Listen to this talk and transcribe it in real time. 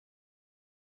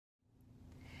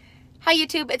Hi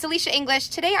YouTube, it's Elysia English.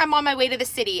 Today I'm on my way to the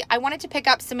city. I wanted to pick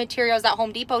up some materials at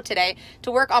Home Depot today to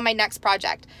work on my next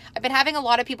project. I've been having a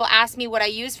lot of people ask me what I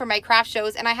use for my craft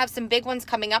shows, and I have some big ones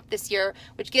coming up this year,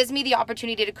 which gives me the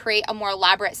opportunity to create a more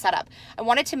elaborate setup. I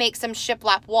wanted to make some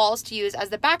shiplap walls to use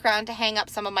as the background to hang up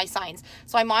some of my signs.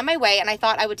 So I'm on my way and I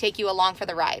thought I would take you along for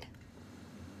the ride.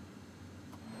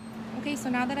 Okay, so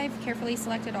now that I've carefully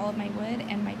selected all of my wood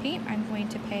and my paint, I'm going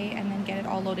to pay and then get it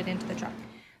all loaded into the truck.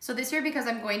 So this year, because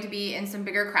I'm going to be in some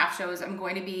bigger craft shows, I'm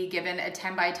going to be given a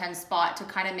 10 by 10 spot to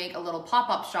kind of make a little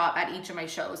pop-up shop at each of my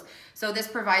shows. So this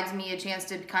provides me a chance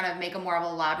to kind of make a more of an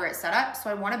elaborate setup.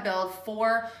 So I want to build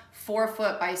four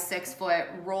 4-foot by 6-foot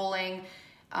rolling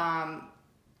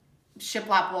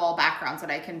shiplap wall backgrounds that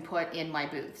I can put in my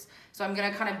booths. So I'm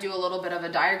going to kind of do a little bit of a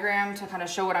diagram to kind of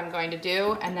show what I'm going to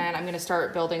do, and then I'm going to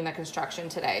start building the construction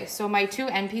today. So my two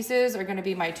end pieces are going to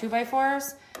be my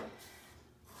 2x4s.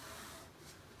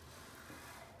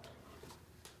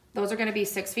 Those are going to be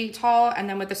 6 feet tall, and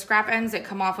then with the scrap ends that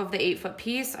come off of the 8-foot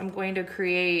piece, I'm going to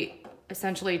create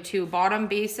essentially two bottom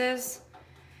bases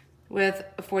with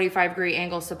a 45-degree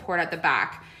angle support at the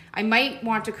back. I might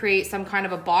want to create some kind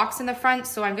of a box in the front,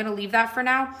 so I'm going to leave that for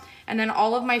now. And then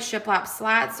all of my shiplap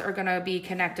slats are going to be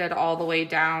connected all the way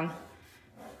down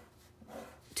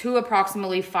to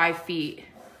approximately 5 feet.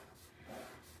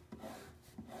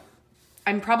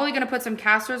 I'm probably going to put some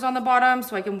casters on the bottom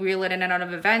so I can wheel it in and out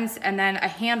of events, and then a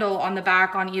handle on the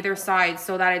back on either side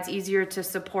so that it's easier to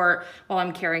support while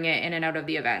I'm carrying it in and out of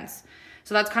the events.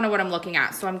 So that's kind of what I'm looking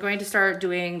at. So I'm going to start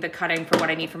doing the cutting for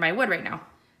what I need for my wood right now.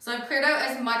 So I've cleared out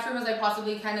as much room as I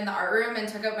possibly can in the art room and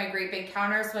took out my great big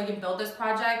counter so I can build this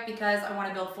project because I want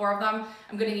to build 4 of them.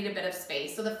 I'm going to need a bit of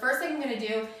space. So the first thing I'm going to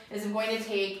do is I'm going to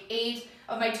take 8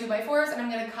 of my 2x4s and I'm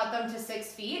going to cut them to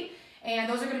 6 feet. And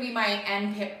those are going to be my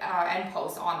end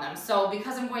posts on them. So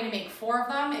because I'm going to make 4 of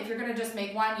them, if you're going to just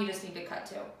make 1, you just need to cut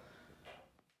 2.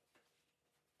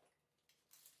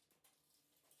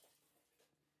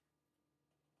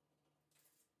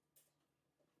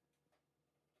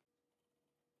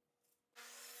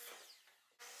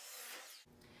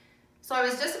 So I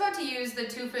was just about to use the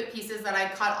 2-foot pieces that I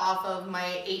cut off of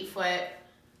my 8-foot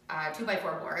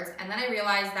 2x4 boards, and then I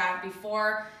realized that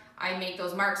before I make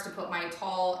those marks to put my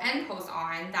tall end post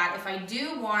on, that if I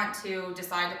do want to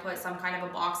decide to put some kind of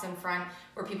a box in front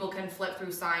where people can flip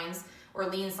through signs or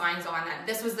lean signs on, that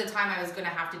this was the time I was going to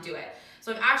have to do it.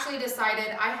 So I've actually decided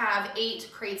I have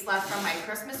 8 crates left from my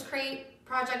Christmas crate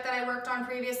project that I worked on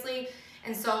previously.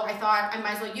 And so I thought I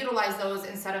might as well utilize those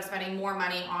instead of spending more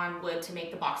money on wood to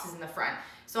make the boxes in the front.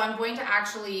 So I'm going to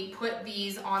actually put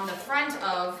these on the front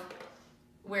of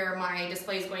where my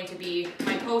display is going to be.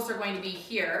 My posts are going to be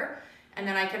here, and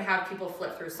then I can have people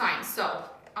flip through signs. So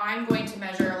I'm going to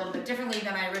measure a little bit differently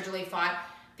than I originally thought.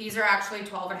 These are actually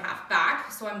 12.5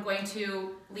 back, so I'm going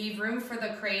to leave room for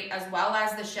the crate as well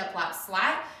as the shiplap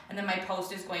slat, and then my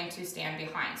post is going to stand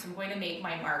behind. So I'm going to make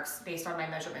my marks based on my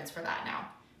measurements for that now.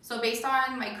 So based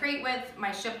on my crate width, my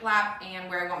shiplap, and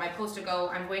where I want my post to go,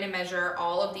 I'm going to measure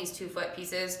all of these 2-foot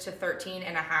pieces to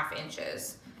 13.5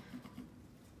 inches.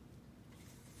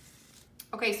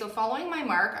 Okay, so following my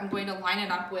mark, I'm going to line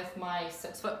it up with my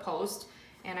 6-foot post,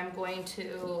 and I'm going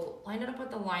to line it up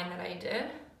with the line that I did.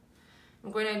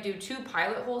 I'm going to do 2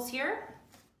 pilot holes here.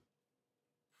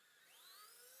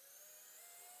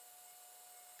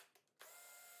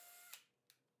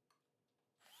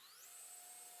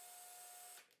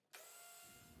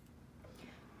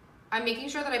 I'm making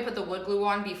sure that I put the wood glue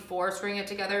on before screwing it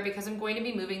together because I'm going to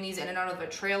be moving these in and out of a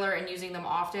trailer and using them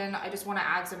often. I just want to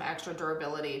add some extra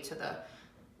durability to the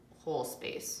whole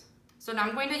space. So now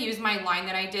I'm going to use my line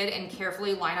that I did and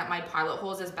carefully line up my pilot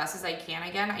holes as best as I can.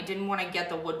 Again, I didn't want to get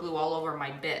the wood glue all over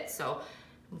my bit, so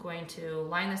I'm going to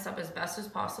line this up as best as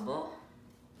possible.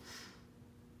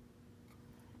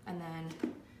 And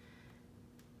then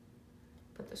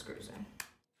put the screws in.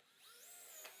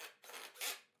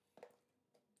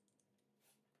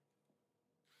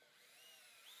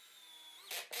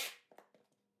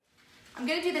 I'm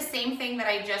going to do the same thing that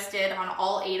I just did on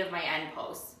all 8 of my end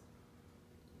posts.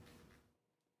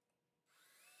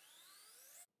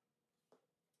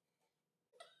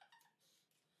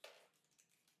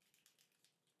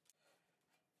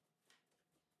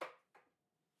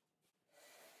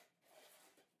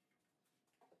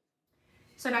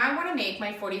 So now I want to make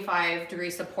my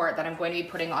 45-degree support that I'm going to be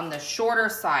putting on the shorter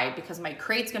side because my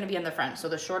crate's going to be in the front. So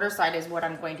the shorter side is what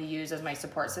I'm going to use as my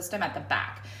support system at the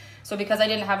back. So because I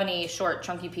didn't have any short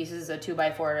chunky pieces of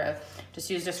 2x4 to just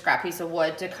use a scrap piece of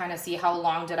wood to kind of see how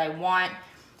long did I want.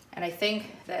 And I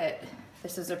think that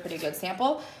This is a pretty good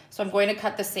sample. So I'm going to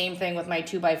cut the same thing with my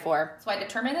 2x4. So I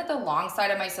determined that the long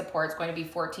side of my support is going to be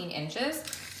 14 inches.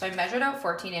 So I measured out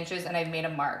 14 inches and I've made a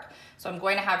mark. So I'm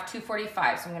going to have two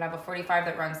 45. So I'm gonna have a 45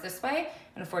 that runs this way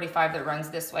and a 45 that runs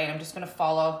this way. And I'm just gonna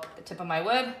follow the tip of my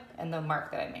wood and the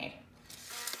mark that I made.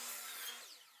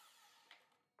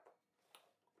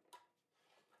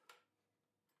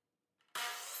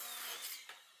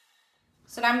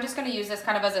 So now I'm just gonna use this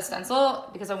kind of as a stencil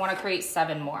because I wanna create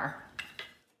 7 more.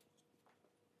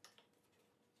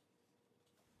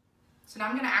 So now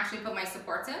I'm gonna actually put my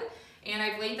supports in, and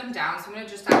I've laid them down. So I'm gonna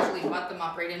just actually butt them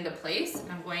up right into place.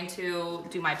 I'm going to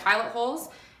do my pilot holes,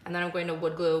 and then I'm going to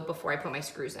wood glue before I put my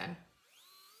screws in.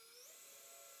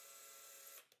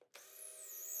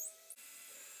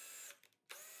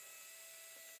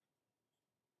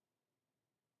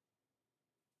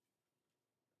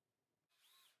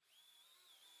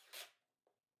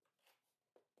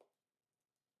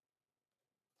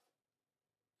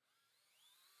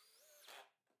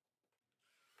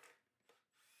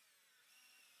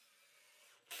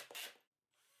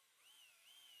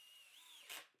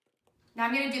 Now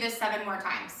I'm gonna do this 7 more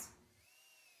times.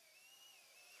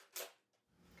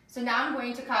 So now I'm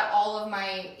going to cut all of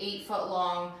my 8-foot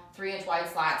long, 3-inch wide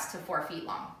slats to 4 feet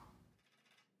long.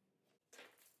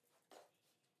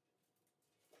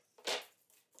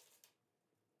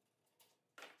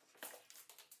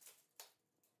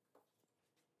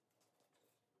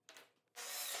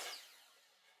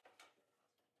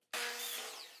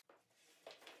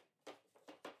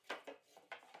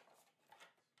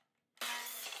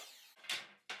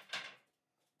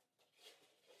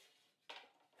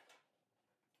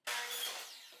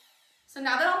 So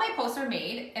now that all my posts are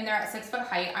made and they're at 6 foot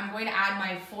height, I'm going to add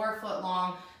my 4-foot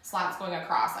long slats going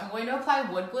across. I'm going to apply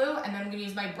wood glue, and then I'm going to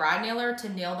use my brad nailer to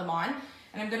nail them on.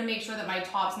 And I'm going to make sure that my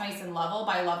top's nice and level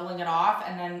by leveling it off,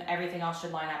 and then everything else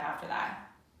should line up after that.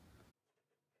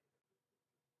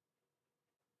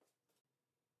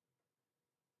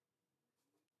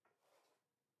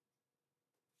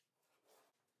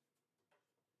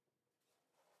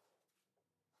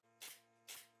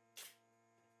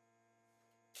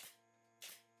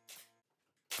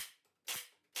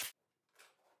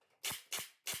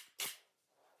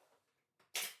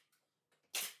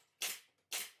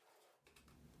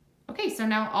 Okay, so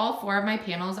now all 4 of my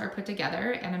panels are put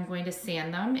together, and I'm going to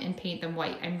sand them and paint them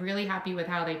white. I'm really happy with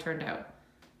how they turned out.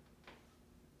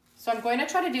 So I'm going to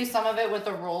try to do some of it with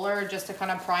the roller just to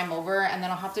kind of prime over, and then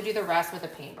I'll have to do the rest with a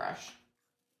paintbrush.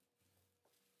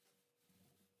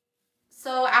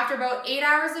 So after about 8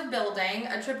 hours of building,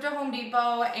 a trip to Home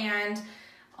Depot, and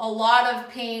a lot of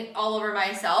paint all over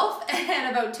myself,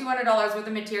 and about $200 worth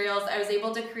of materials, I was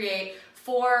able to create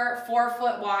 4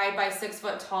 4-foot wide by 6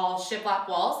 foot tall shiplap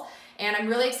walls. And I'm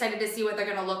really excited to see what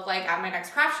they're gonna look like at my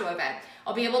next craft show event.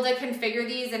 I'll be able to configure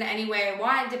these in any way I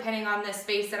want, depending on the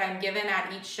space that I'm given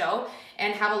at each show,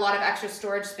 and have a lot of extra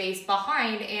storage space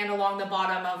behind and along the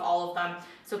bottom of all of them,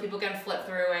 so people can flip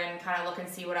through and kind of look and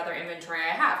see what other inventory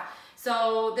I have.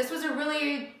 So this was a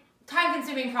really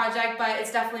time-consuming project, but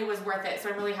it definitely was worth it, so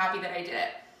I'm really happy that I did it.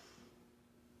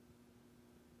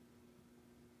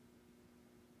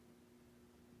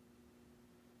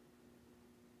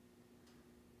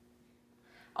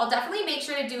 I'll definitely make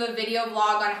sure to do a video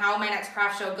vlog on how my next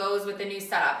craft show goes with the new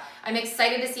setup. I'm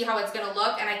excited to see how it's gonna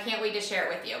look, and I can't wait to share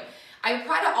it with you. I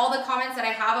reply to all the comments that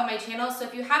I have on my channel, so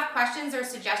if you have questions or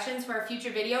suggestions for a future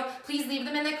video, please leave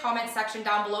them in the comment section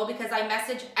down below because I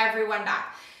message everyone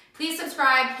back. Please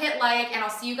subscribe, hit like, and I'll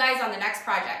see you guys on the next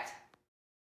project.